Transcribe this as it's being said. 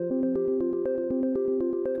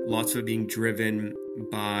lots of it being driven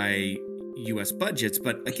by U.S. budgets.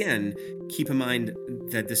 But again, keep in mind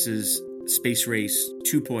that this is Space Race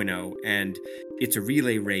 2.0, and it's a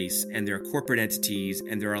relay race, and there are corporate entities,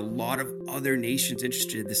 and there are a lot of other nations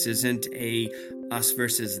interested. This isn't a us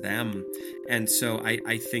versus them. And so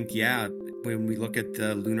I think, yeah, when we look at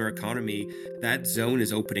the lunar economy, that zone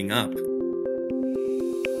is opening up.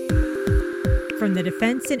 From the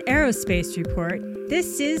Defense and Aerospace Report,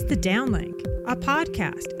 this is the DownLink, a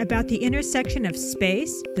podcast about the intersection of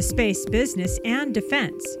space, the space business, and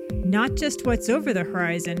defense. Not just what's over the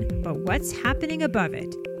horizon, but what's happening above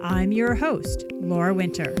it. I'm your host, Laura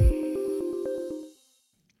Winter.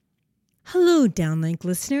 Hello, DownLink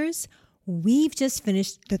listeners. We've just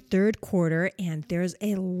finished the third quarter, and there's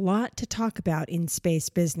a lot to talk about in space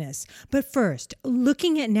business. But first,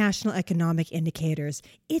 looking at national economic indicators,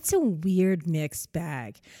 it's a weird mixed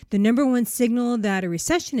bag. The number one signal that a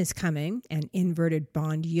recession is coming, an inverted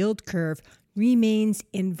bond yield curve, remains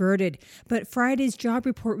inverted. But Friday's job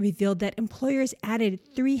report revealed that employers added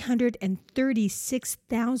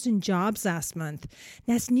 336,000 jobs last month.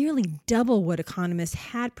 That's nearly double what economists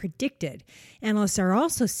had predicted. Analysts are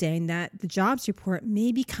also saying that the jobs report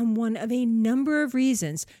may become one of a number of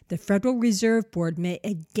reasons the Federal Reserve Board may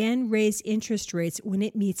again raise interest rates when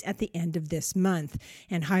it meets at the end of this month.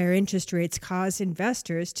 And higher interest rates cause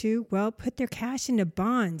investors to, put their cash into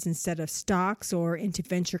bonds instead of stocks or into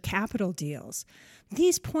venture capital deals.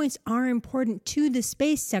 These points are important to the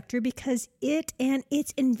space sector because it and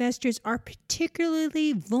its investors are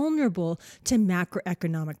particularly vulnerable to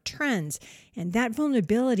macroeconomic trends. And that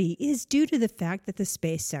vulnerability is due to the fact that the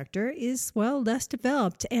space sector is, less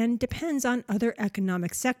developed and depends on other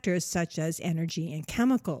economic sectors such as energy and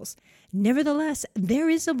chemicals. Nevertheless, there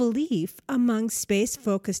is a belief among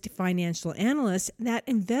space-focused financial analysts that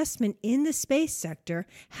investment in the space sector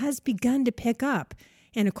has begun to pick up.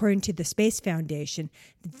 And according to the Space Foundation,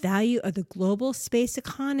 the value of the global space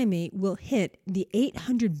economy will hit the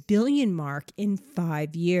 $800 billion mark in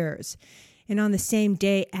 5 years. And on the same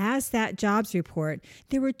day as that jobs report,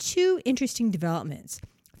 there were two interesting developments.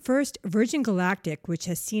 First, Virgin Galactic, which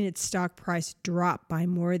has seen its stock price drop by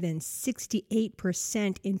more than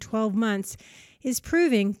 68% in 12 months, is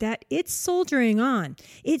proving that it's soldiering on.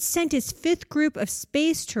 It sent its fifth group of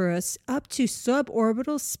space tourists up to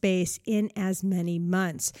suborbital space in as many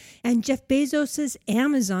months. And Jeff Bezos'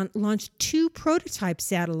 Amazon launched 2 prototype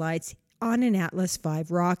satellites on an Atlas V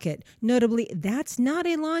rocket. Notably, that's not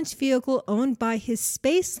a launch vehicle owned by his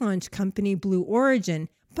space launch company, Blue Origin.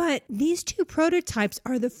 But these 2 prototypes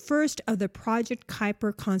are the first of the Project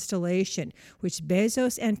Kuiper constellation, which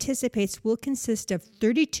Bezos anticipates will consist of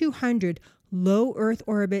 3,200 low Earth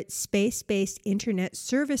orbit space-based internet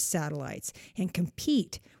service satellites and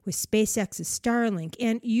compete with SpaceX's Starlink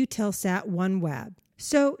and Eutelsat OneWeb.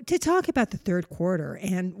 So to talk about the third quarter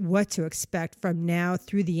and what to expect from now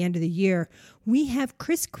through the end of the year, we have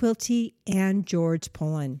Chris Quilty and George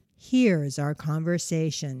Pullen. Here's our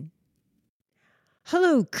conversation.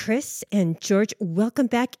 Hello, Chris and George. Welcome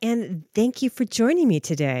back, and thank you for joining me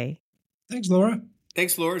today. Thanks, Laura.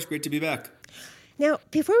 Thanks, Laura. It's great to be back. Now,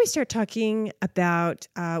 before we start talking about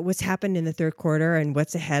what's happened in the third quarter and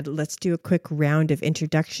what's ahead, let's do a quick round of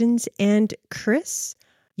introductions. And Chris,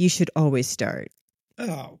 you should always start.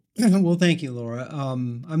 Oh, well, thank you, Laura.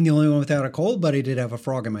 I'm the only one without a cold, but I did have a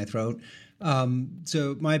frog in my throat.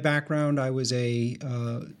 So my background, I was a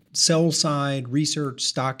sell-side research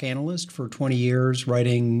stock analyst for 20 years,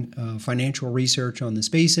 writing financial research on the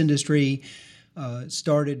space industry.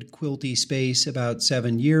 Started Quilty Space about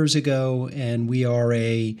 7 years ago, and we are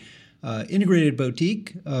a integrated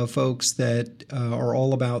boutique of folks that are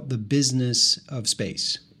all about the business of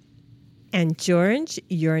space. And George,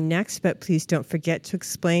 you're next, but please don't forget to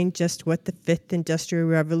explain just what the fifth industrial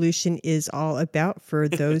revolution is all about for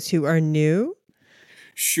those who are new.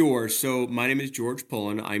 Sure. So my name is George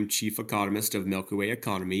Pullen. I'm chief economist of Milky Way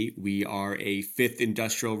Economy. We are a fifth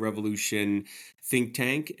industrial revolution think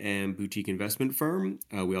tank and boutique investment firm.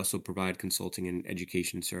 We also provide consulting and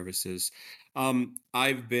education services.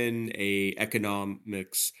 I've been a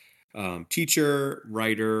economics teacher,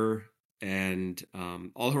 writer, and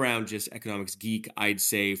all around just economics geek, I'd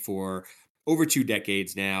say, for over 2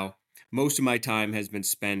 decades now. Most of my time has been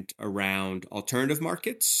spent around alternative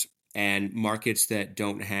markets and markets that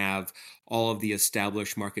don't have all of the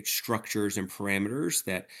established market structures and parameters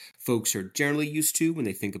that folks are generally used to when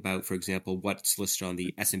they think about, for example, what's listed on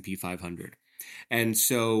the S&P 500. And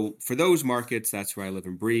so for those markets, that's where I live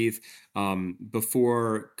and breathe.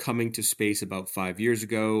 Before coming to space about 5 years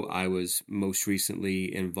ago, I was most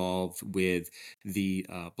recently involved with the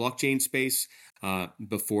blockchain space.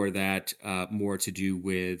 Before that, more to do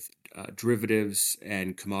with derivatives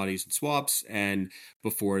and commodities and swaps. And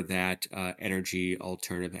before that, energy,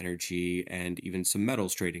 alternative energy, and even some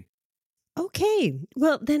metals trading. Okay,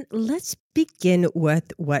 well, then let's begin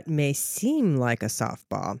with what may seem like a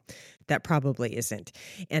softball. That probably isn't.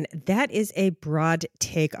 And that is a broad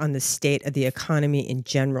take on the state of the economy in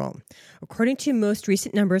general. According to most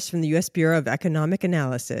recent numbers from the U.S. Bureau of Economic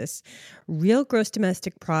Analysis, real gross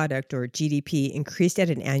domestic product, or GDP, increased at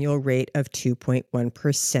an annual rate of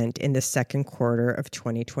 2.1% in the second quarter of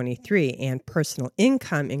 2023, and personal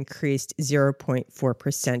income increased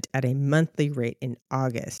 0.4% at a monthly rate in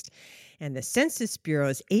August. And the Census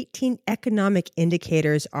Bureau's 18 economic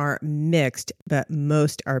indicators are mixed, but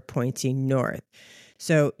most are pointing north.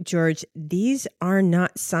 So, George, these are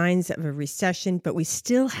not signs of a recession, but we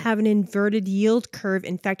still have an inverted yield curve.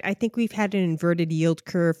 In fact, I think we've had an inverted yield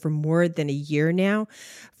curve for more than a year now.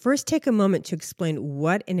 First, take a moment to explain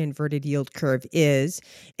what an inverted yield curve is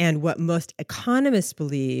and what most economists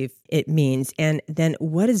believe it means, and then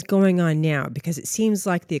what is going on now, because it seems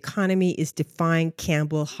like the economy is defying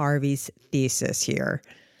Campbell Harvey's thesis here.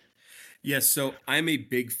 Yes, so I'm a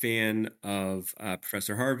big fan of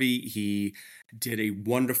Professor Harvey. He did a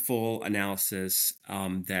wonderful analysis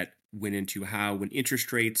that went into how when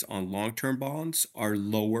interest rates on long-term bonds are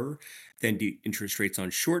lower than the interest rates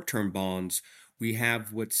on short-term bonds, we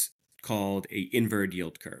have what's called a inverted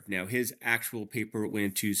yield curve. Now, his actual paper went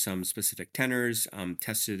into some specific tenors,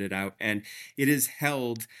 tested it out, and it is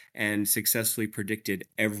held and successfully predicted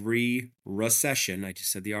every recession, I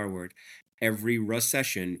just said the R word, every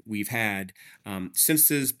recession we've had since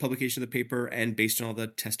his publication of the paper and based on all the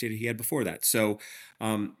test data he had before that. So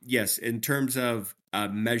yes, in terms of a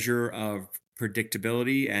measure of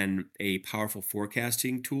predictability and a powerful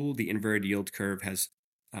forecasting tool, the inverted yield curve has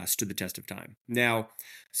stood the test of time. Now,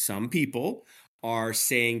 some people are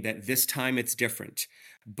saying that this time it's different,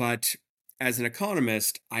 but as an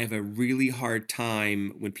economist, I have a really hard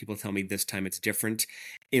time when people tell me this time it's different,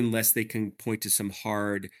 unless they can point to some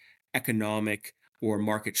hard economic or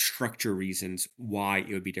market structure reasons why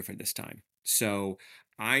it would be different this time. So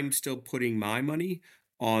I'm still putting my money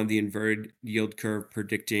on the inverted yield curve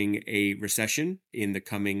predicting a recession in the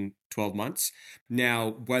coming 12 months.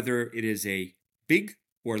 Now, whether it is a big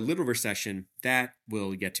or little recession, that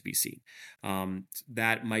will yet to be seen.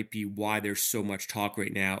 That might be why there's so much talk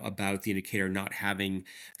right now about the indicator not having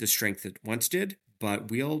the strength it once did.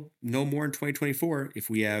 But we'll know more in 2024 if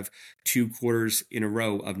we have 2 quarters in a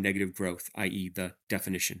row of negative growth, i.e. the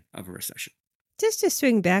definition of a recession. Just to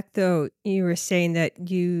swing back, though, you were saying that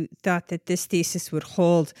you thought that this thesis would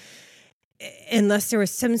hold unless there was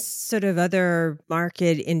some sort of other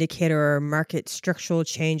market indicator or market structural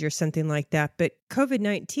change or something like that. But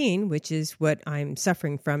COVID-19, which is what I'm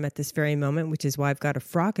suffering from at this very moment, which is why I've got a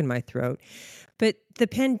frog in my throat. But the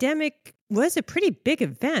pandemic was a pretty big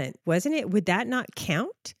event, wasn't it? Would that not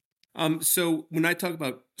count? So when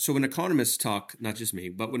economists talk, not just me,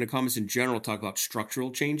 but when economists in general talk about structural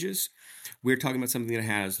changes, we're talking about something that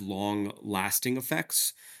has long-lasting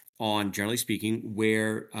effects on, generally speaking,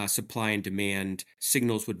 where supply and demand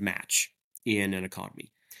signals would match in an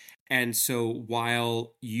economy. And so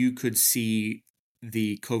while you could see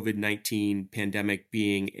the COVID-19 pandemic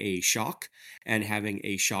being a shock and having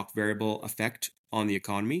a shock variable effect on the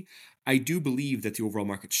economy, I do believe that the overall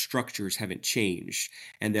market structures haven't changed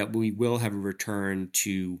and that we will have a return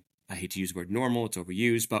to, I hate to use the word normal, it's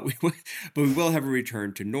overused, but we will have a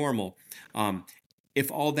return to normal. If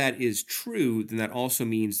all that is true, then that also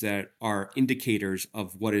means that our indicators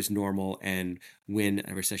of what is normal and when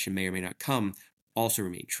a recession may or may not come also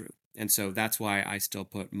remain true. And so that's why I still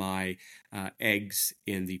put my eggs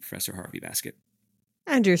in the Professor Harvey basket.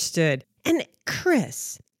 Understood. And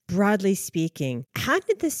Chris, broadly speaking, how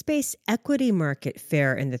did the space equity market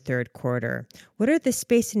fare in the third quarter? What are the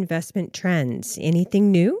space investment trends? Anything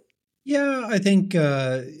new? Yeah, I think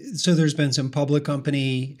so. There's been some public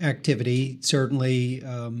company activity. Certainly,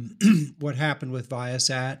 what happened with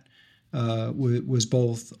Viasat was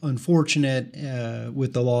both unfortunate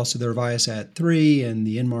with the loss of their Viasat 3 and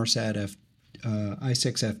the Inmarsat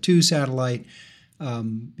I6F2 satellite.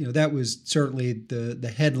 That was certainly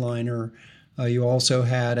the headliner. You also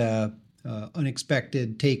had a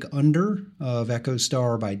unexpected take under of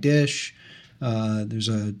EchoStar by Dish. There's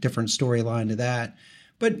a different storyline to that.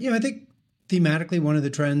 But I think thematically one of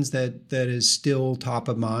the trends that is still top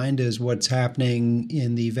of mind is what's happening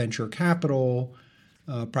in the venture capital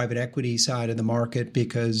private equity side of the market,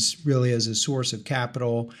 because really as a source of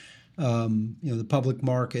capital, the public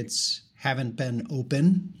markets haven't been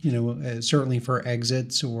open, certainly for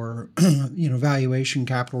exits or, valuation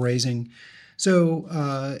capital raising.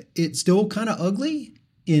 So it's still kind of ugly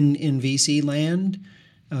in VC land.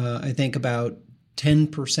 I think about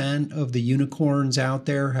 10% of the unicorns out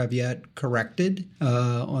there have yet corrected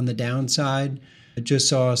on the downside. I just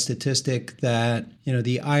saw a statistic that,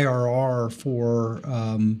 the IRR for,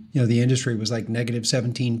 the industry was like negative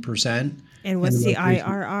 17%. And what's the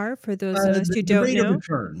IRR for those of us who don't know? The rate of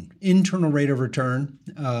return, internal rate of return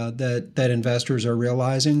that investors are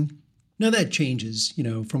realizing. Now that changes,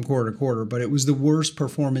 from quarter to quarter, but it was the worst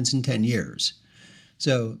performance in 10 years.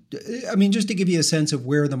 So, just to give you a sense of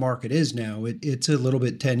where the market is now, it's a little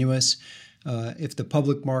bit tenuous. If the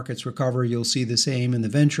public markets recover, you'll see the same in the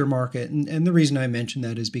venture market. And the reason I mention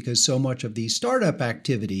that is because so much of the startup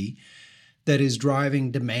activity that is driving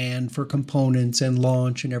demand for components and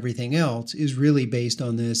launch and everything else is really based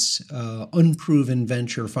on this unproven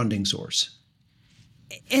venture funding source.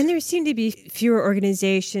 And there seem to be fewer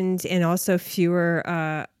organizations and also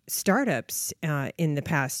fewer startups in the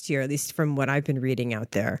past year, at least from what I've been reading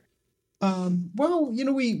out there.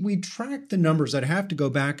 We track the numbers. I'd have to go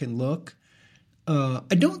back and look.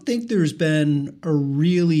 I don't think there's been a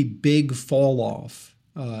really big fall off,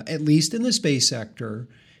 at least in the space sector,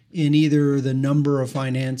 in either the number of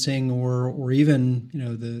financing or even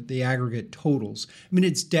the aggregate totals.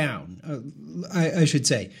 It's down. I should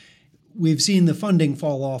say, we've seen the funding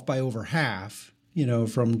fall off by over half.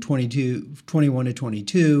 From 21 to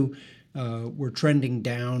 22, we're trending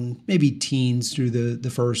down, maybe teens through the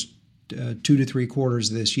first 2 to 3 quarters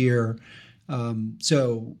of this year.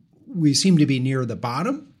 So we seem to be near the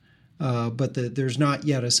bottom, but there's not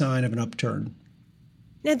yet a sign of an upturn.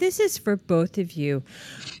 Now, this is for both of you.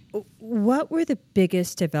 What were the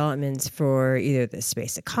biggest developments for either the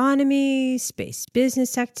space economy, space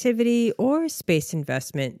business activity, or space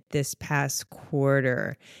investment this past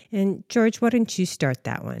quarter? And George, why don't you start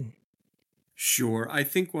that one? Sure. I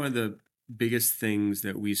think one of the biggest things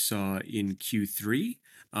that we saw in Q3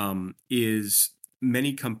 is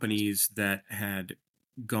many companies that had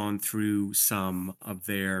gone through some of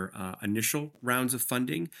their initial rounds of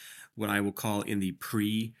funding, what I will call in the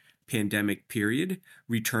pre-pandemic period,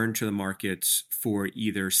 returned to the markets for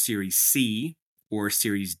either Series C or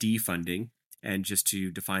Series D funding. And just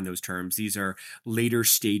to define those terms, these are later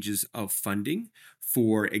stages of funding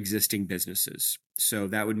for existing businesses. So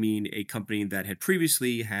that would mean a company that had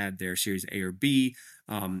previously had their Series A or B,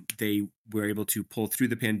 they were able to pull through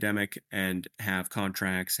the pandemic and have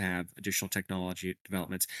contracts, have additional technology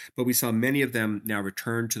developments. But we saw many of them now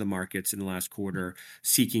return to the markets in the last quarter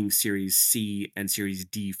seeking Series C and Series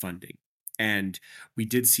D funding. And we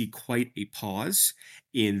did see quite a pause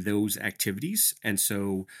in those activities. And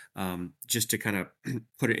so just to kind of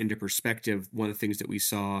put it into perspective, one of the things that we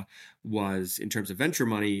saw was in terms of venture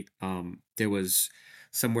money, there was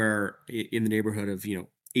somewhere in the neighborhood of,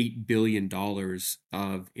 $8 billion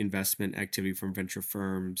of investment activity from venture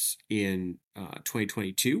firms in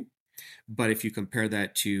 2022. But if you compare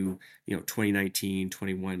that to 2019,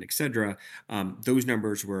 21, et cetera, those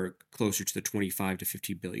numbers were closer to the 25 to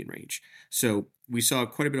 50 billion range. So we saw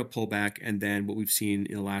quite a bit of pullback. And then what we've seen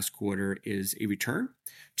in the last quarter is a return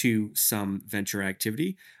to some venture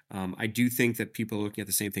activity. I do think that people are looking at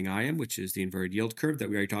the same thing I am, which is the inverted yield curve that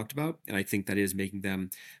we already talked about. And I think that is making them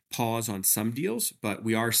pause on some deals, but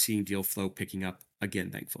we are seeing deal flow picking up again,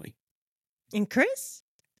 thankfully. And Chris?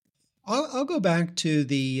 I'll go back to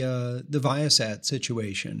the Viasat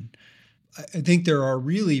situation. I think there are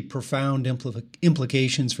really profound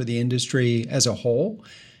implications for the industry as a whole.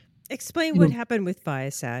 Explain what happened with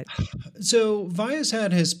Viasat. So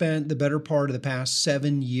Viasat has spent the better part of the past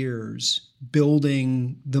 7 years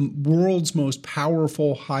building the world's most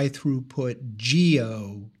powerful high-throughput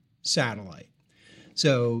GEO satellite.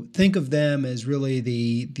 So think of them as really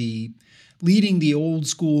the leading the old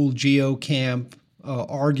school GEO camp,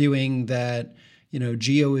 arguing that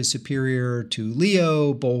GEO is superior to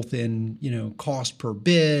LEO, both in cost per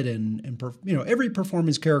bit and every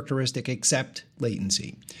performance characteristic except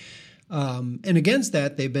latency. And against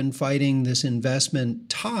that, they've been fighting this investment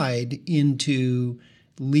tied into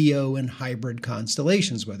LEO and hybrid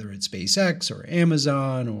constellations, whether it's SpaceX or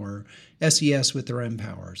Amazon or SES with their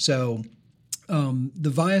mPOWER. So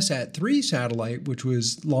the Viasat-3 satellite, which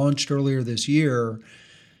was launched earlier this year,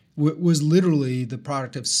 was literally the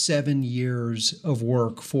product of 7 years of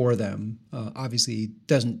work for them. Obviously, it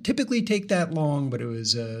doesn't typically take that long, but it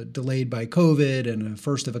was delayed by COVID and a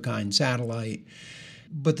first-of-a-kind satellite.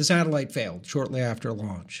 But the satellite failed shortly after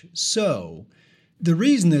launch. So The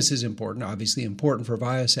reason this is important, obviously important for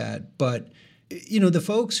Viasat, but the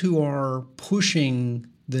folks who are pushing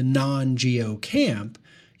the non-geo camp,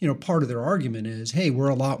 part of their argument is, hey, we're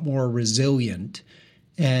a lot more resilient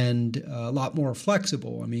and a lot more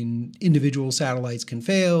flexible. I mean, individual satellites can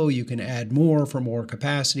fail, you can add more for more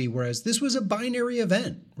capacity, whereas this was a binary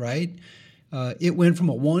event, right? It went from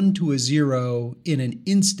a 1 to a 0 in an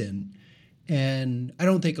instant. And I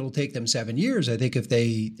don't think it'll take them 7 years. I think if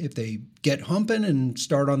they get humping and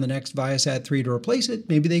start on the next Viasat 3 to replace it,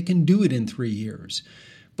 maybe they can do it in 3 years.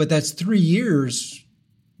 But that's 3 years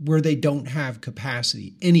where they don't have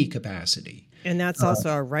capacity, any capacity. And that's also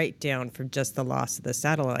a write-down for just the loss of the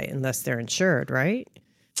satellite, unless they're insured, right?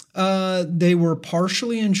 They were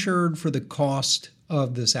partially insured for the cost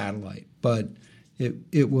of the satellite, but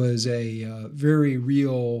it was a very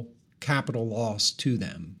real capital loss to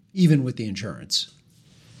them, even with the insurance.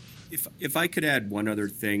 If I could add one other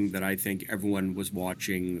thing that I think everyone was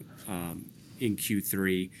watching in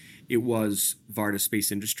Q3, it was Varda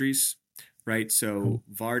Space Industries, right? So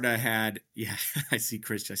Varda had, I see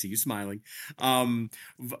Chris, I see you smiling.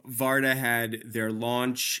 Varda had their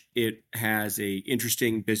launch. It has a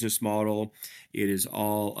interesting business model. It is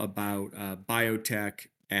all about biotech,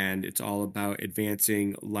 and it's all about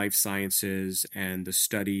advancing life sciences and the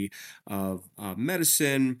study of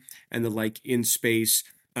medicine and the like in space.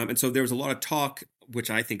 And so there was a lot of talk, which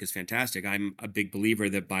I think is fantastic. I'm a big believer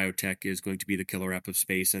that biotech is going to be the killer app of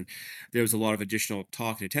space. And there was a lot of additional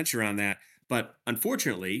talk and attention around that. But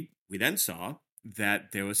unfortunately, we then saw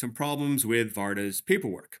that there was some problems with Varda's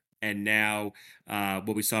paperwork. And now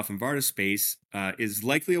what we saw from Varda Space is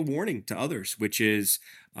likely a warning to others, which is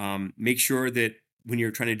make sure that when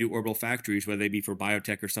you're trying to do orbital factories, whether they be for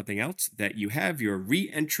biotech or something else, that you have your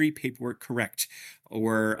re-entry paperwork correct,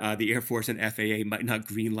 or the Air Force and FAA might not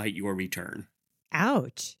greenlight your return.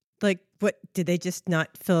 Ouch. Like, what, did they just not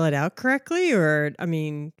fill it out correctly? Or, I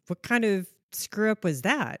mean, what kind of screw up was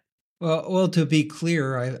that? Well, to be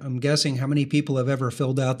clear, I'm guessing how many people have ever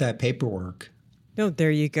filled out that paperwork? No,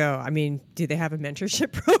 there you go. I mean, do they have a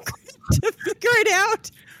mentorship program to figure it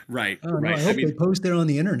out? Right. Oh, right. No, I hope they post it on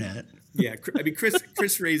the internet. Yeah, I mean,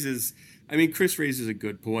 Chris raises a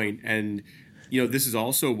good point, and this is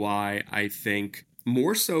also why I think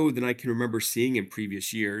more so than I can remember seeing in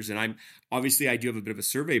previous years. And I do have a bit of a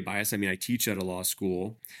survey bias. I mean, I teach at a law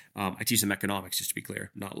school. I teach them economics, just to be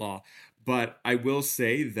clear, not law. But I will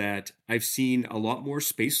say that I've seen a lot more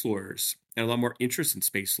space lawyers and a lot more interest in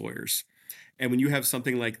space lawyers. And when you have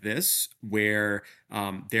something like this, where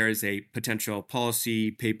there is a potential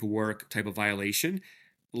policy paperwork type of violation,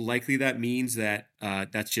 likely that means that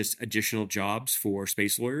that's just additional jobs for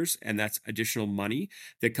space lawyers, and that's additional money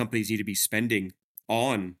that companies need to be spending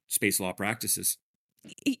on space law practices.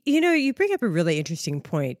 You bring up a really interesting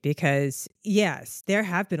point, because yes, there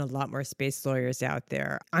have been a lot more space lawyers out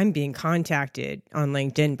there. I'm being contacted on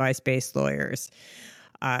LinkedIn by space lawyers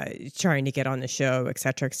trying to get on the show, et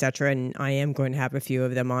cetera, and I am going to have a few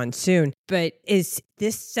of them on soon. But is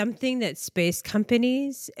this something that space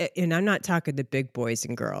companies, and I'm not talking the big boys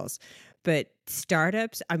and girls, but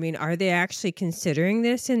startups, I mean, are they actually considering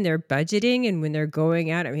this in their budgeting and when they're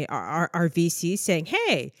going out? I mean, are VCs saying,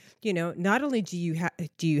 hey, not only do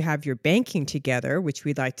you have your banking together, which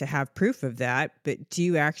we'd like to have proof of that, but do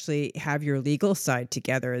you actually have your legal side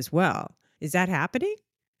together as well? Is that happening?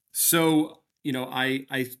 So,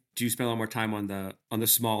 I do spend a lot more time on the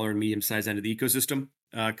smaller and medium-sized end of the ecosystem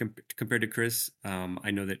compared to Chris.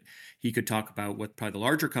 I know that he could talk about what probably the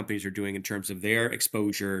larger companies are doing in terms of their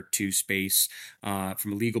exposure to space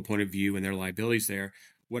from a legal point of view and their liabilities there.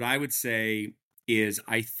 What I would say is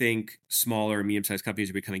I think smaller and medium-sized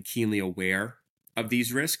companies are becoming keenly aware of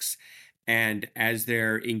these risks. And as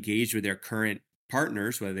they're engaged with their current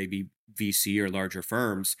partners, whether they be VC or larger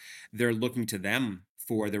firms, they're looking to them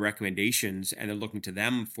for the recommendations, and they're looking to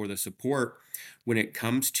them for the support when it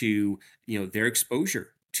comes to their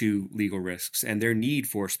exposure to legal risks and their need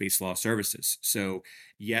for space law services. So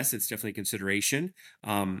yes, it's definitely a consideration.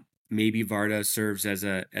 Maybe Varda serves as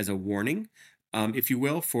a warning, if you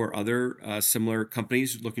will, for other similar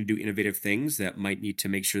companies looking to do innovative things that might need to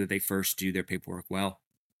make sure that they first do their paperwork well.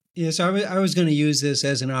 Yes, I was going to use this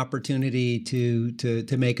as an opportunity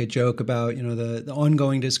to make a joke about the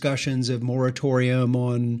ongoing discussions of moratorium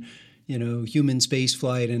on human space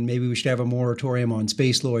flight, and maybe we should have a moratorium on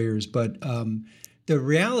space lawyers. But the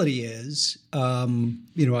reality is,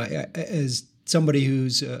 as somebody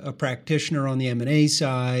who's a practitioner on the M&A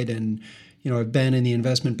side, and I've been in the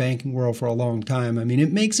investment banking world for a long time. I mean,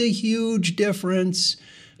 it makes a huge difference.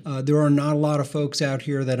 There are not a lot of folks out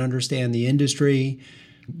here that understand the industry.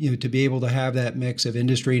 to be able to have that mix of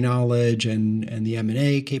industry knowledge and the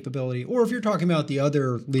M&A capability, or if you're talking about the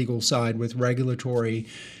other legal side with regulatory,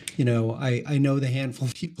 I know the handful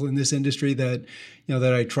of people in this industry that,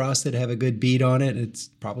 that I trust that have a good beat on it. It's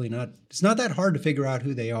not that hard to figure out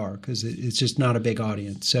who they are because it's just not a big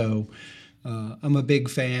audience. So I'm a big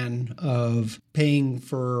fan of paying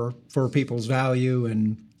for people's value.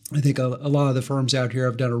 And I think a lot of the firms out here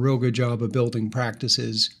have done a real good job of building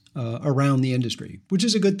practices around the industry, which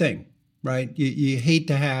is a good thing, right? You hate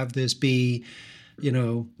to have this be,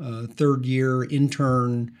 third year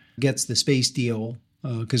intern gets the space deal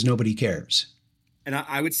because nobody cares. And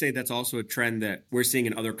I would say that's also a trend that we're seeing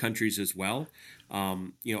in other countries as well.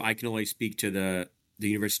 I can only speak to the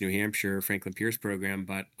University of New Hampshire Franklin Pierce program,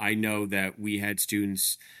 but I know that we had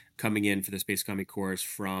students coming in for the space economy course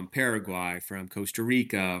from Paraguay, from Costa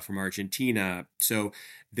Rica, from Argentina. So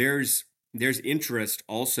there's interest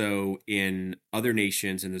also in other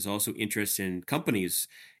nations, and there's also interest in companies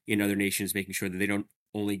in other nations making sure that they don't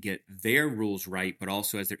only get their rules right, but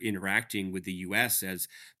also as they're interacting with the U.S. as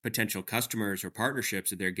potential customers or partnerships,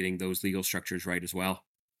 that they're getting those legal structures right as well.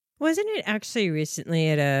 Wasn't it actually recently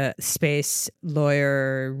at a space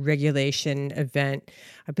lawyer regulation event?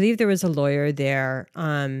 I believe there was a lawyer there.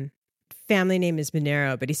 Family name is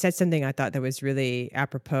Monero, but he said something I thought that was really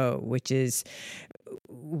apropos, which is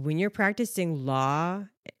when you're practicing law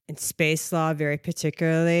and space law very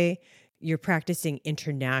particularly, you're practicing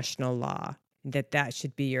international law. That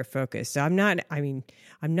should be your focus. So I'm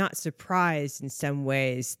not surprised in some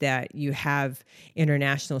ways that you have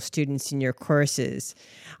international students in your courses.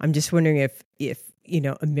 I'm just wondering if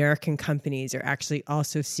American companies are actually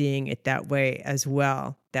also seeing it that way as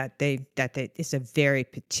well, that it's a very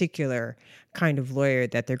particular kind of lawyer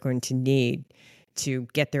that they're going to need to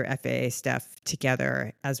get their FAA stuff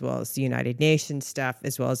together, as well as the United Nations stuff,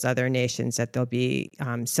 as well as other nations that they'll be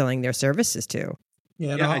selling their services to.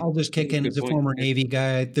 Yeah, and I'll just kick in as a former Navy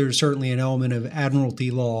guy. There's certainly an element of admiralty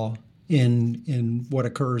law in what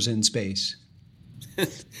occurs in space.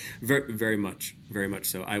 Very, very much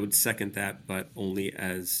so. I would second that, but only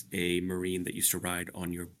as a Marine that used to ride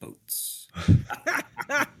on your boats.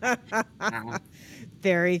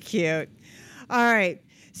 Very cute. All right.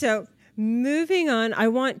 So moving on, I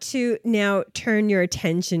want to now turn your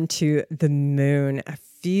attention to the moon. A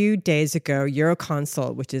few days ago,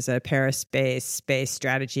 Euroconsult, which is a Paris-based space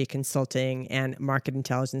strategy consulting and market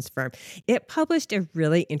intelligence firm, it published a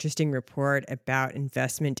really interesting report about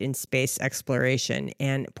investment in space exploration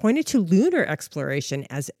and pointed to lunar exploration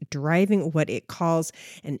as driving what it calls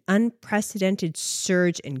an unprecedented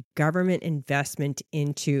surge in government investment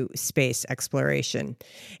into space exploration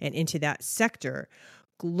and into that sector.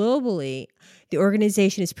 Globally, the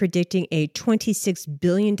organization is predicting a $26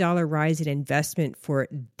 billion rise in investment for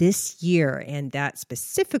this year, and that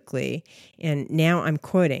specifically, and now I'm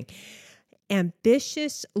quoting,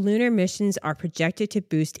 ambitious lunar missions are projected to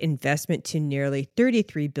boost investment to nearly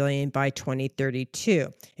 $33 billion by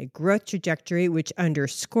 2032, a growth trajectory which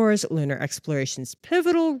underscores lunar exploration's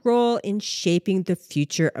pivotal role in shaping the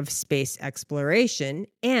future of space exploration,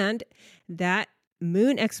 and that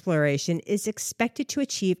moon exploration is expected to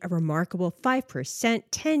achieve a remarkable 5%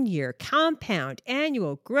 10-year compound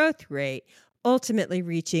annual growth rate, ultimately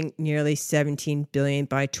reaching nearly $17 billion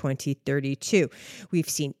by 2032. We've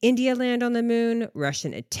seen India land on the moon,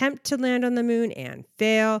 Russian attempt to land on the moon and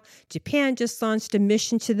fail. Japan just launched a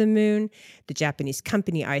mission to the moon. The Japanese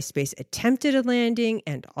company iSpace attempted a landing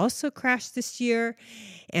and also crashed this year.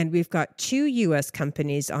 And we've got 2 U.S.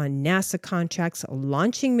 companies on NASA contracts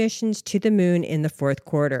launching missions to the moon in the fourth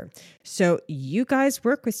quarter. So you guys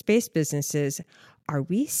work with space businesses. Are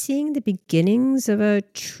we seeing the beginnings of a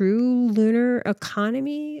true lunar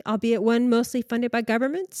economy, albeit one mostly funded by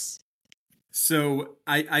governments? So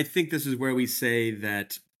I think this is where we say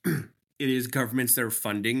that it is governments that are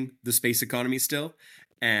funding the space economy still,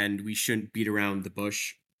 and we shouldn't beat around the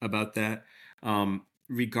bush about that.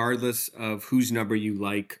 Regardless of whose number you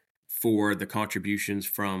like for the contributions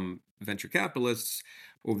from venture capitalists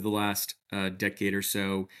over the last decade or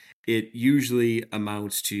so, it usually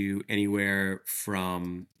amounts to anywhere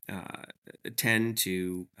from 10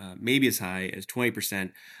 to maybe as high as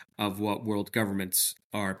 20% of what world governments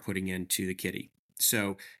are putting into the kitty.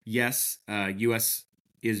 So yes, U.S.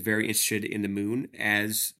 is very interested in the moon,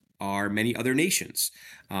 as are many other nations.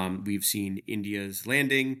 We've seen India's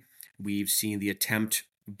landing. We've seen the attempt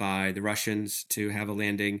by the Russians to have a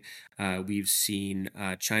landing. We've seen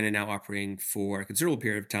China now operating for a considerable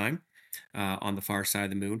period of time on the far side of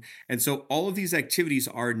the moon. And so all of these activities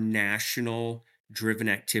are national-driven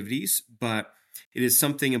activities, but it is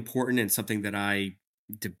something important and something that I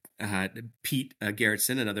Pete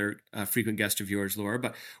Gerritsen, another frequent guest of yours, Laura,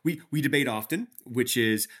 but we debate often, which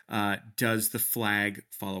is, does the flag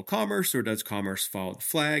follow commerce or does commerce follow the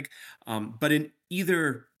flag? But in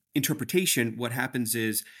either interpretation, what happens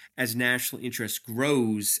is as national interest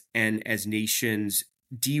grows and as nations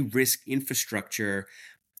de-risk infrastructure,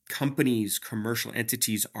 companies, commercial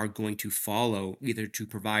entities are going to follow, either to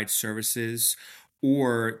provide services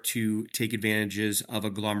or to take advantages of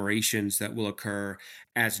agglomerations that will occur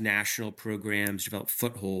as national programs develop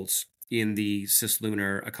footholds in the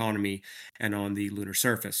cislunar economy and on the lunar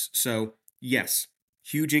surface. So yes,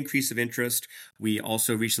 huge increase of interest. We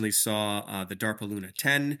also recently saw the DARPA Luna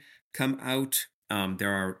 10 come out.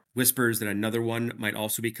 There are whispers that another one might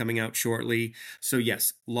also be coming out shortly. So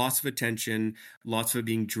yes, lots of attention, lots of it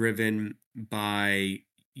being driven by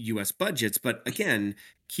U.S. budgets. But again,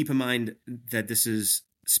 keep in mind that this is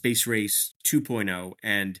Space Race 2.0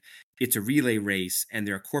 and it's a relay race and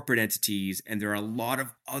there are corporate entities and there are a lot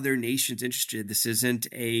of other nations interested. This isn't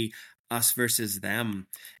a us versus them.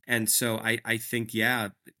 And so I think, yeah,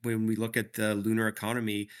 when we look at the lunar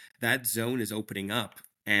economy, that zone is opening up.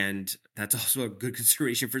 And that's also a good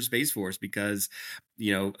consideration for Space Force because,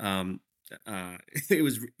 it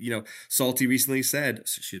was, Salty recently said,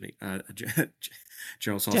 excuse me,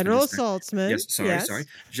 General Saltzman. Yes, sorry.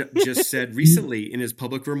 Just said recently in his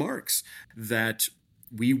public remarks that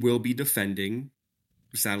we will be defending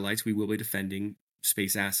satellites. We will be defending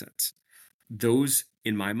space assets. Those,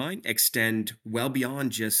 in my mind, extend well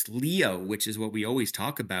beyond just LEO, which is what we always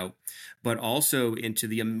talk about, but also into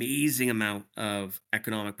the amazing amount of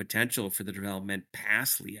economic potential for the development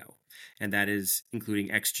past LEO. And that is including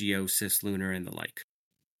XGO, cislunar, and the like.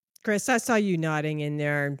 Chris, I saw you nodding in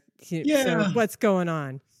there. Yeah. So what's going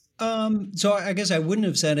on? So I guess I wouldn't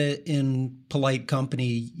have said it in polite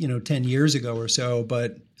company, 10 years ago or so,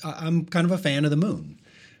 but I'm kind of a fan of the moon.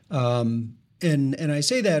 And I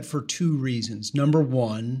say that for two reasons. Number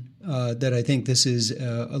one, that I think this is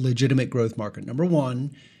a legitimate growth market. Number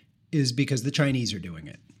one is because the Chinese are doing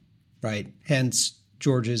it, right? Hence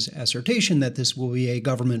George's assertion that this will be a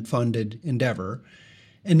government-funded endeavor.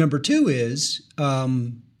 And number two is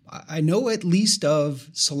I know at least of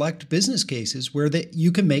select business cases where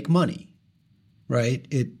you can make money, right?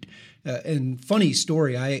 And funny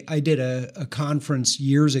story, I did a conference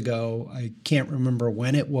years ago. I can't remember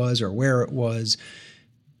when it was or where it was,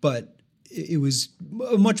 but it was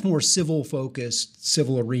a much more civil-focused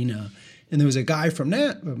civil arena. And there was a guy from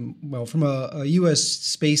a U.S.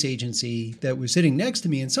 space agency that was sitting next to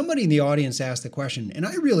me, and somebody in the audience asked the question. And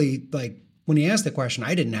I really, when he asked the question,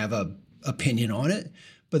 I didn't have an opinion on it.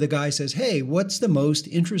 But the guy says, hey, what's the most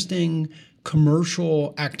interesting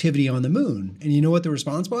commercial activity on the moon? And you know what the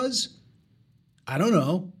response was? I don't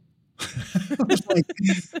know. I was like,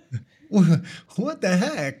 what the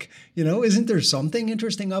heck? Isn't there something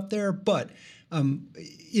interesting up there? But,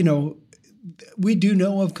 we do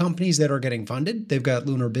know of companies that are getting funded. They've got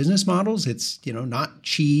lunar business models. It's, not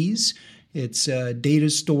cheese. It's data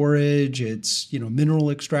storage. It's, mineral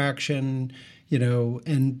extraction,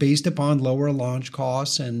 and based upon lower launch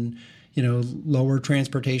costs and, lower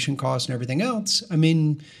transportation costs and everything else, I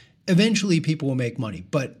mean, eventually people will make money.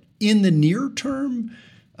 But in the near term,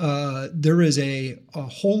 there is a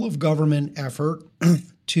whole of government effort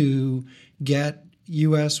to get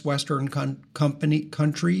U.S. Western companies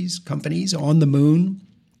on the moon.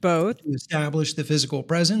 Both. To establish the physical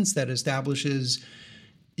presence that establishes,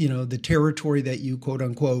 the territory that you quote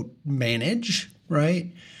unquote manage,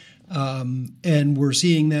 right? And we're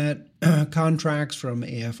seeing that contracts from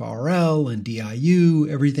AFRL and DIU,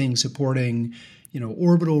 everything supporting,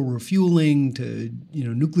 orbital refueling to,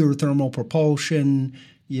 nuclear thermal propulsion,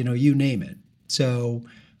 you name it. So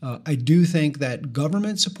I do think that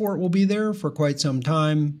government support will be there for quite some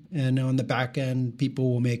time. And on the back end, people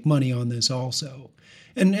will make money on this also.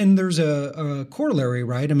 And there's a corollary,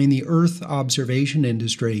 right? I mean, the Earth observation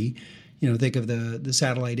industry, think of the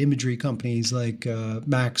satellite imagery companies like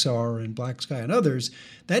Maxar and Black Sky and others.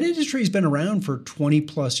 That industry has been around for 20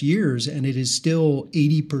 plus years, and it is still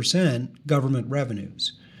 80% government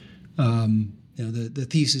revenues. The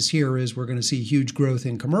thesis here is we're going to see huge growth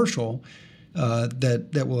in commercial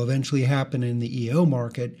that will eventually happen in the EO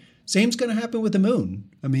market. Same's going to happen with the moon.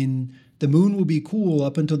 I mean, the moon will be cool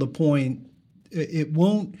up until the point it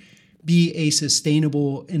won't be a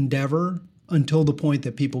sustainable endeavor until the point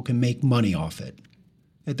that people can make money off it.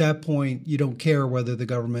 At that point, you don't care whether the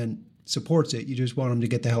government supports it. You just want them to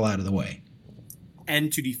get the hell out of the way.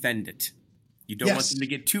 And to defend it. You don't want them to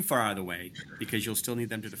get too far out of the way because you'll still need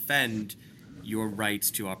them to defend your rights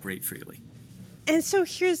to operate freely. And so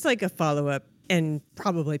here's like a follow-up. and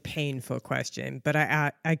probably painful question, but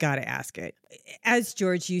I got to ask it. As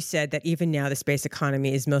George, you said that even now the space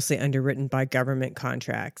economy is mostly underwritten by government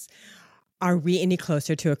contracts. Are we any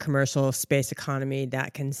closer to a commercial space economy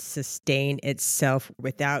that can sustain itself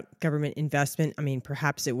without government investment? I mean,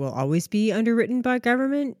 perhaps it will always be underwritten by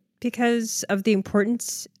government because of the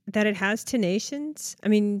importance that it has to nations. I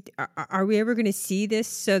mean, are we ever going to see this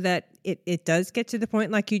so that it does get to the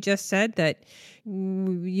point, like you just said, that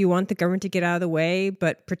you want the government to get out of the way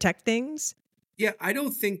but protect things? Yeah, I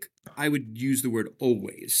don't think I would use the word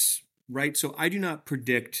always, right? So I do not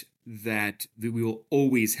predict that we will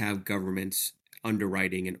always have governments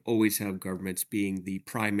underwriting and always have governments being the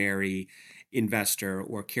primary investor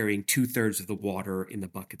or carrying 2/3 of the water in the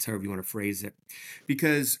buckets, however you want to phrase it.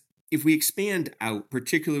 Because if we expand out,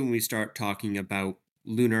 particularly when we start talking about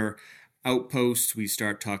lunar outposts, we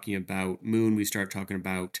start talking about moon, we start talking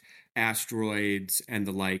about asteroids and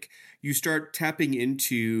the like, you start tapping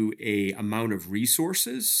into a amount of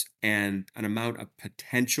resources and an amount of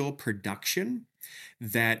potential production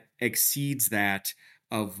that exceeds that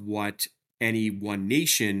of what any one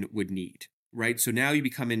nation would need, right? So now you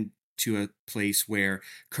become into a place where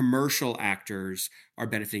commercial actors are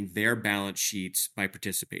benefiting their balance sheets by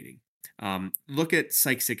participating. Look at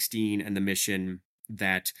Psych 16 and the mission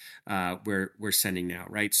that we're sending now,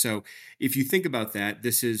 right? So if you think about that,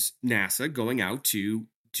 this is NASA going out to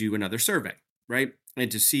do another survey, right? And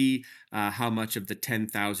to see how much of the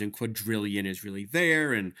 10,000 quadrillion is really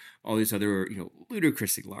there, and all these other,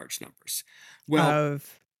 ludicrously large numbers. Well,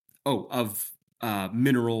 of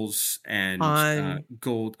minerals and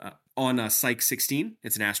gold on Psych 16.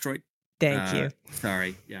 It's an asteroid. Thank you.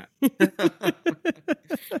 Sorry, yeah.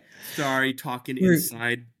 Sorry, talking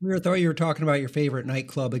inside. We thought you were talking about your favorite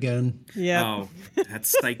nightclub again. Yeah. Oh,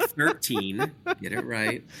 that's Psych 13. Get it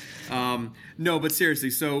right. No, but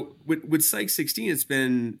seriously, so with Psych 16, it's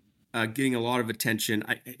been getting a lot of attention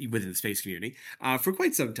within the space community for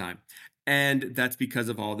quite some time. And that's because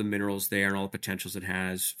of all the minerals there and all the potentials it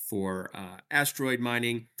has for asteroid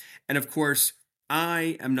mining. And of course,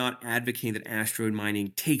 I am not advocating that asteroid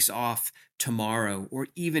mining takes off tomorrow or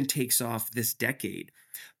even takes off this decade.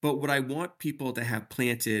 But what I want people to have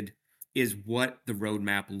planted is what the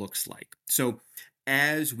roadmap looks like. So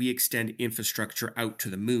as we extend infrastructure out to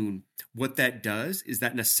the moon, what that does is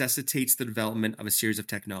that necessitates the development of a series of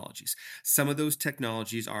technologies. Some of those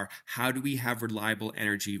technologies are, how do we have reliable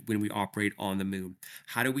energy when we operate on the moon?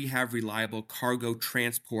 How do we have reliable cargo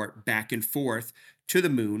transport back and forth to the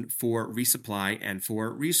moon for resupply and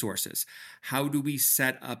for resources? How do we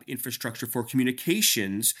set up infrastructure for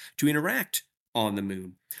communications to interact on the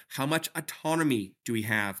moon? How much autonomy do we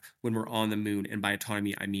have when we're on the moon? And by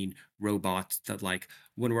autonomy, I mean robots that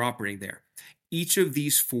when we're operating there. Each of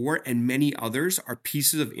these four and many others are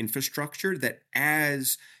pieces of infrastructure that,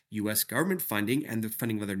 as U.S. government funding and the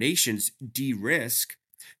funding of other nations de-risk,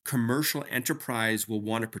 commercial enterprise will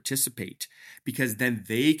want to participate, because then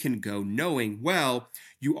they can go knowing, well,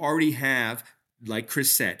 you already have, like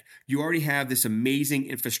Chris said, you already have this amazing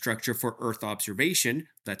infrastructure for Earth observation.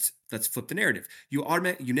 Let's flip the narrative. You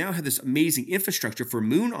now have this amazing infrastructure for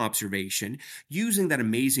moon observation. Using that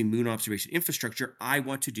amazing moon observation infrastructure, I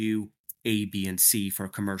want to do A, B, and C for a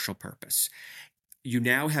commercial purpose. You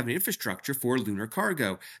now have an infrastructure for lunar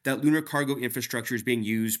cargo. That lunar cargo infrastructure is being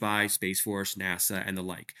used by Space Force, NASA, and the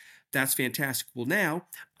like. That's fantastic. Well, now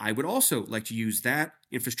I would also like to use that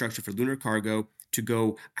infrastructure for lunar cargo to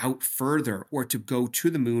go out further or to go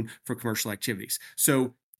to the moon for commercial activities.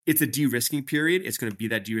 So it's a de-risking period. It's going to be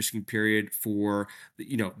that de-risking period for,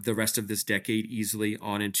 the rest of this decade, easily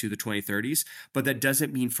on into the 2030s. But that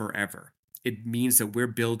doesn't mean forever. It means that we're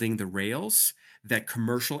building the rails that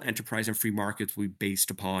commercial enterprise and free markets will be based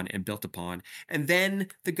upon and built upon. And then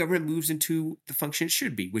the government moves into the function it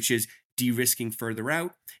should be, which is de-risking further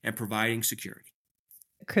out and providing security.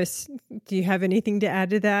 Chris, do you have anything to add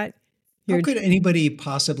to that? How could anybody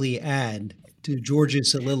possibly add to George's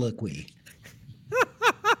soliloquy?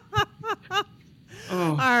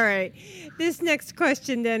 All right. This next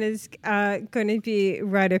question then is going to be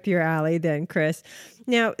right up your alley then, Chris.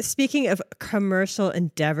 Now, speaking of commercial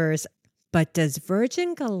endeavors, but does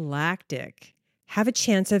Virgin Galactic have a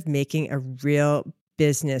chance of making a real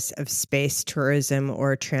business of space tourism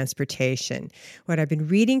or transportation? What I've been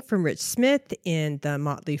reading from Rich Smith in The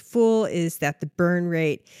Motley Fool is that the burn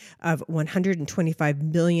rate of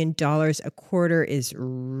 $125 million a quarter is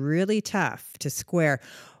really tough to square.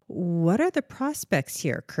 What are the prospects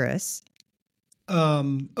here, Chris?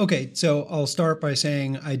 Okay, so I'll start by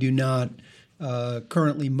saying I do not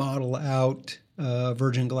currently model out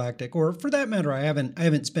Virgin Galactic, or for that matter, I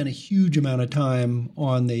haven't spent a huge amount of time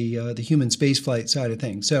on the human spaceflight side of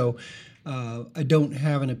things. So I don't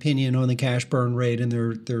have an opinion on the cash burn rate and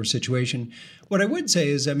their situation. What I would say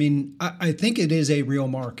is, I mean, I think it is a real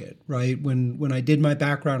market, right? When I did my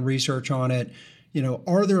background research on it,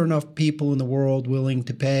 are there enough people in the world willing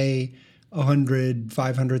to pay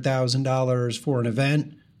 $500,000 for an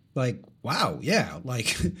event? Like, wow, yeah,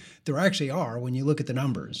 like there actually are when you look at the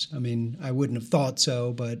numbers. I mean, I wouldn't have thought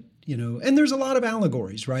so, but and there's a lot of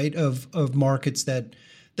allegories, right, of markets that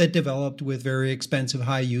developed with very expensive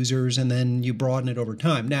high users, and then you broaden it over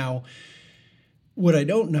time. Now, what I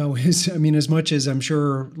don't know is, I mean, as much as I'm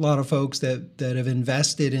sure a lot of folks that have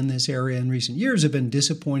invested in this area in recent years have been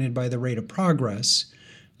disappointed by the rate of progress.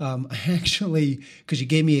 Actually, because you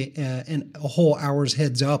gave me a whole hour's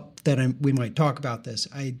heads up that we might talk about this,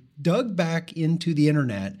 I dug back into the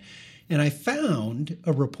internet and I found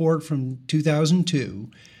a report from 2002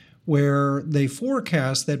 where they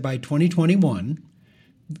forecast that by 2021,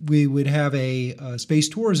 we would have a space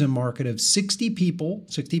tourism market of 60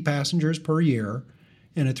 passengers per year,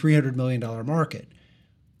 and a $300 million market.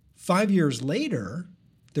 5 years later,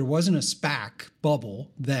 there wasn't a SPAC bubble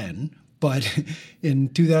then, but in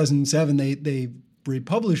 2007, they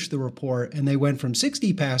republished the report, and they went from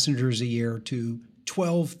 60 passengers a year to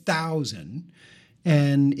 12,000,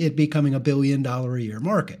 and it becoming $1 billion a year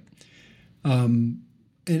market. And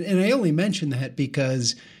I only mention that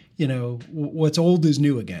because, what's old is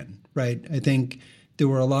new again, right? I think there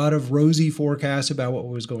were a lot of rosy forecasts about what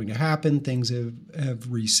was going to happen. Things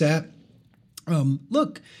have reset.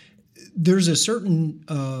 Look, there's a certain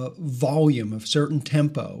volume, a certain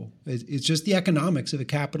tempo. It's just the economics of a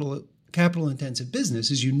capital-intensive business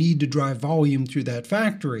is you need to drive volume through that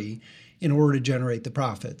factory in order to generate the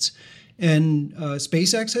profits. And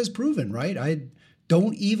SpaceX has proven, right? I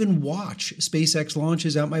don't even watch SpaceX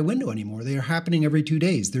launches out my window anymore. They are happening every 2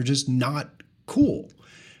 days. They're just not cool.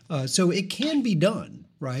 So it can be done,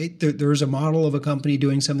 right? There's a model of a company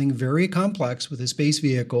doing something very complex with a space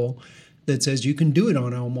vehicle that says you can do it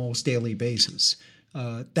on an almost daily basis.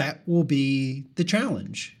 That will be the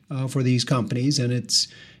challenge for these companies, and it's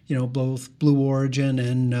both Blue Origin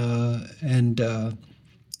and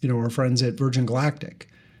our friends at Virgin Galactic.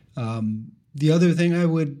 The other thing I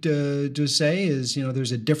would just say is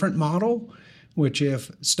there's a different model, which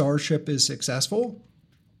if Starship is successful,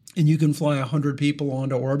 and you can fly 100 people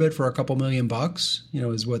onto orbit for a couple $1,000,000,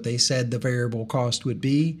 is what they said the variable cost would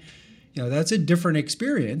be. That's a different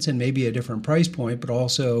experience and maybe a different price point, but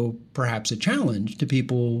also perhaps a challenge to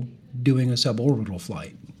people doing a suborbital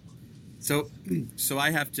flight. So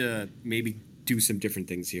I have to maybe do some different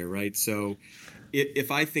things here, right? So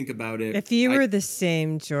if I think about it, if you were the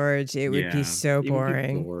same, George, it would be so boring.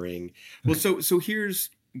 It would be boring. Well, so here's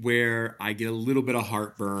where I get a little bit of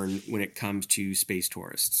heartburn when it comes to space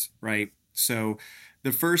tourists, right? So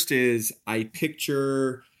the first is I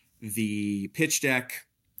picture the pitch deck,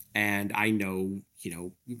 and I know,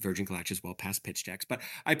 Virgin Galactic is well past pitch decks, but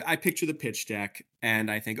I picture the pitch deck and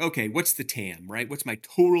I think, okay, what's the TAM, right? What's my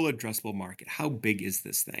total addressable market? How big is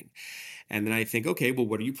this thing? And then I think, okay, well,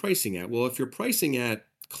 what are you pricing at? Well, if you're pricing at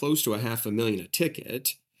close to $500,000 a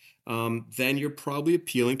ticket, then you're probably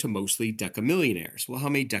appealing to mostly decamillionaires. Well, how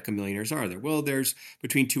many decamillionaires are there? Well, there's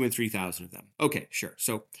between 2,000 and 3,000 of them. Okay, sure.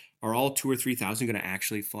 So are all 2,000 or 3,000 going to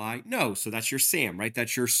actually fly? No. So that's your SAM, right?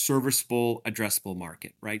 That's your serviceable addressable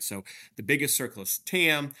market, right? So the biggest circle is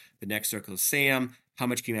TAM. The next circle is SAM. How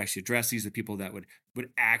much can you actually address? These are the people that would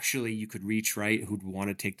actually you could reach, right? Who'd want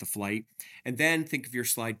to take the flight. And then think of your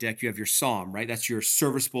slide deck. You have your SOM, right? That's your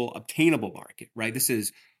serviceable obtainable market, right? This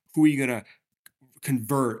is who are you going to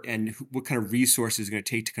convert and what kind of resources is going to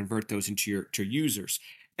take to convert those into your users.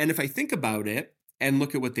 And if I think about it and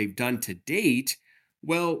look at what they've done to date,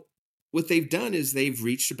 well, what they've done is they've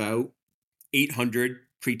reached about 800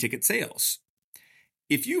 pre-ticket sales.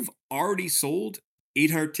 If you've already sold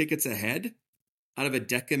 800 tickets ahead out of a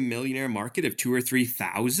decamillionaire market of 2,000 or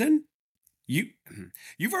 3,000,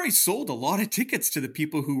 you've already sold a lot of tickets to the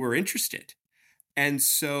people who were interested. And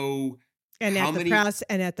so at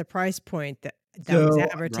the price point that was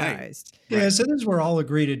advertised. Right. Yeah, so this is where I'll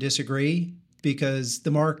agree to disagree, because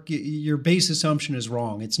your base assumption is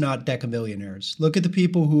wrong. It's not decamillionaires. Look at the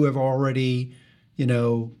people who have already,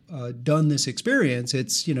 done this experience.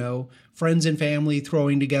 It's, friends and family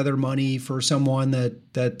throwing together money for someone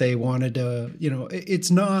that they wanted to,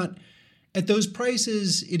 it's not at those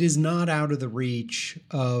prices. It is not out of the reach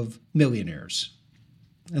of millionaires.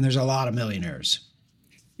 And there's a lot of millionaires.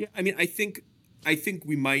 Yeah. I mean, I think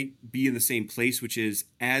we might be in the same place, which is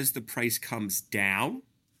as the price comes down,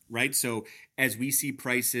 right? So as we see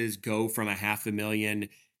prices go from $500,000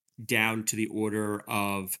 down to the order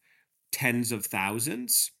of tens of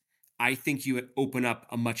thousands, I think you open up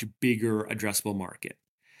a much bigger addressable market.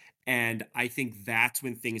 And I think that's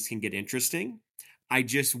when things can get interesting. I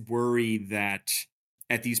just worry that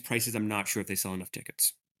at these prices, I'm not sure if they sell enough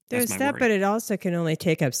tickets. There's that, but it also can only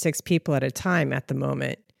take up 6 people at a time at the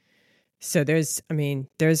moment. So there's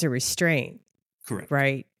a restraint. Correct.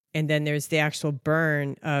 Right? And then there's the actual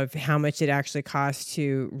burn of how much it actually costs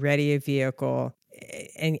to ready a vehicle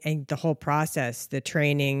and the whole process, the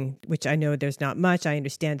training, which I know there's not much. I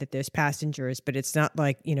understand that there's passengers, but it's not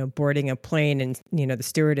like, boarding a plane and, the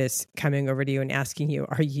stewardess coming over to you and asking you,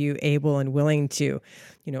 are you able and willing to,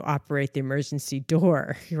 operate the emergency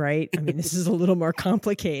door, right? I mean, this is a little more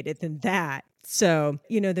complicated than that. So,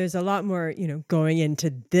 there's a lot more, going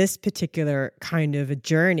into this particular kind of a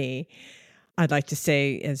journey. I'd like to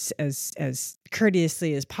say as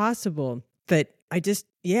courteously as possible, but I just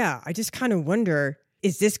kind of wonder,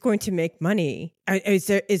 is this going to make money? Is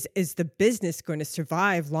the business going to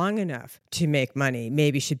survive long enough to make money?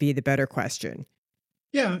 Maybe should be the better question.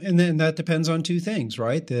 Yeah, and then that depends on two things,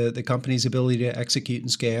 right? The company's ability to execute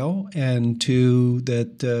and scale, and two,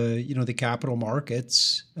 that the capital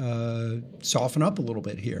markets soften up a little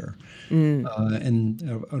bit here, and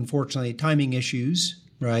unfortunately, timing issues,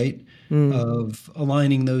 right, of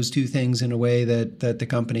aligning those two things in a way that the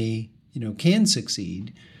company can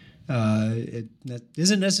succeed. That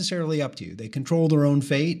isn't necessarily up to you. They control their own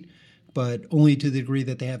fate, but only to the degree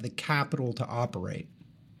that they have the capital to operate.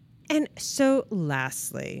 And so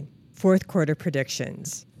lastly, fourth quarter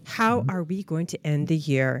predictions. How are we going to end the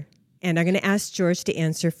year? And I'm going to ask George to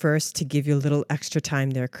answer first to give you a little extra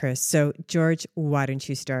time there, Chris. So George, why don't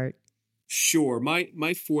you start? Sure.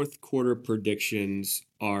 My fourth quarter predictions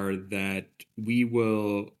are that we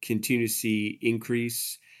will continue to see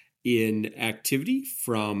increase in activity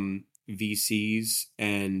from VCs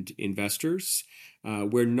and investors.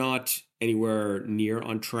 We're not anywhere near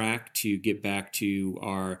on track to get back to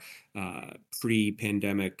our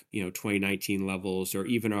pre-pandemic, 2019 levels or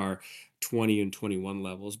even our 20 and 21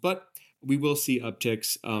 levels, but we will see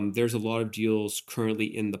upticks. There's a lot of deals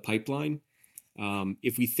currently in the pipeline.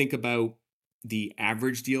 If we think about the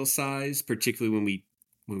average deal size, particularly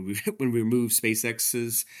when we remove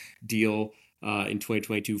SpaceX's deal in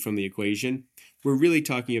 2022 from the equation, we're really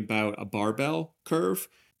talking about a barbell curve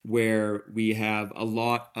where we have a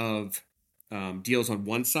lot of deals on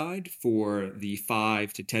one side for the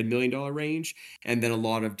 $5 to $10 million range, and then a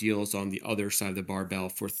lot of deals on the other side of the barbell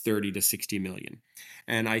for $30 to $60 million.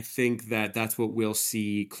 And I think that that's what we'll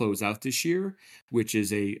see close out this year, which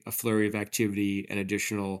is a flurry of activity and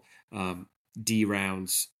additional D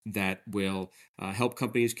rounds that will help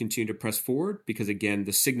companies continue to press forward, because again,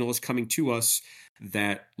 the signal is coming to us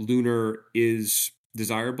that lunar is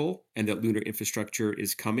desirable and that lunar infrastructure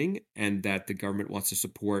is coming, and that the government wants to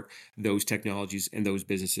support those technologies and those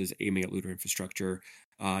businesses aiming at lunar infrastructure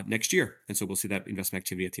next year. And so we'll see that investment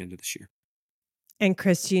activity at the end of this year. And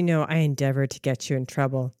Chris, I endeavored to get you in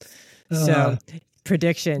trouble. So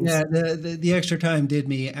predictions. Yeah, the extra time did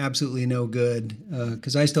me absolutely no good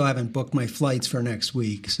because I still haven't booked my flights for next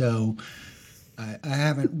week. So I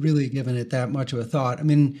haven't really given it that much of a thought. I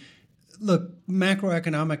mean, look,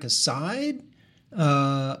 macroeconomic aside,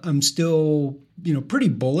 I'm still, pretty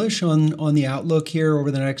bullish on the outlook here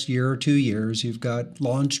over the next year or 2 years. You've got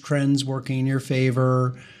launch trends working in your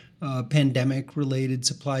favor. Pandemic-related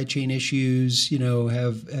supply chain issues,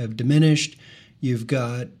 have diminished. You've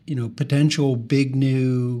got, potential big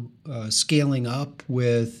new scaling up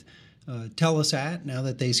with Telesat now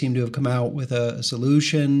that they seem to have come out with a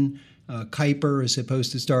solution. Kuiper is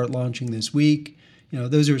supposed to start launching this week.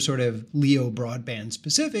 Those are sort of LEO broadband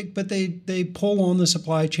specific, but they pull on the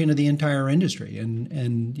supply chain of the entire industry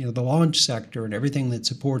and the launch sector and everything that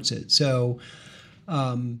supports it. So,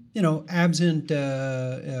 absent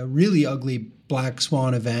a really ugly black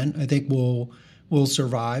swan event, I think we'll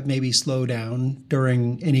survive, maybe slow down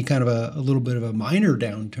during any kind of a little bit of a minor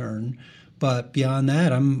downturn. But beyond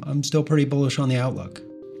that, I'm still pretty bullish on the outlook.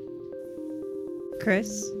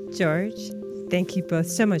 Chris, George, thank you both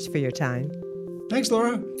so much for your time. Thanks,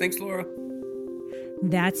 Laura. Thanks, Laura.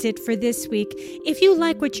 That's it for this week. If you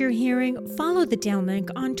like what you're hearing, follow the DownLink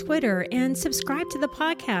on Twitter and subscribe to the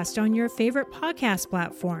podcast on your favorite podcast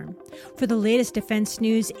platform. For the latest defense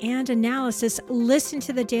news and analysis, listen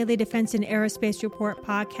to the Daily Defense and Aerospace Report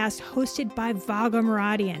podcast hosted by Vago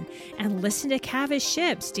Muradian, and listen to Cavis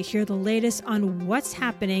Ships to hear the latest on what's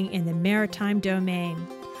happening in the maritime domain.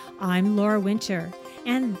 I'm Laura Winter,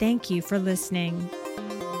 and thank you for listening.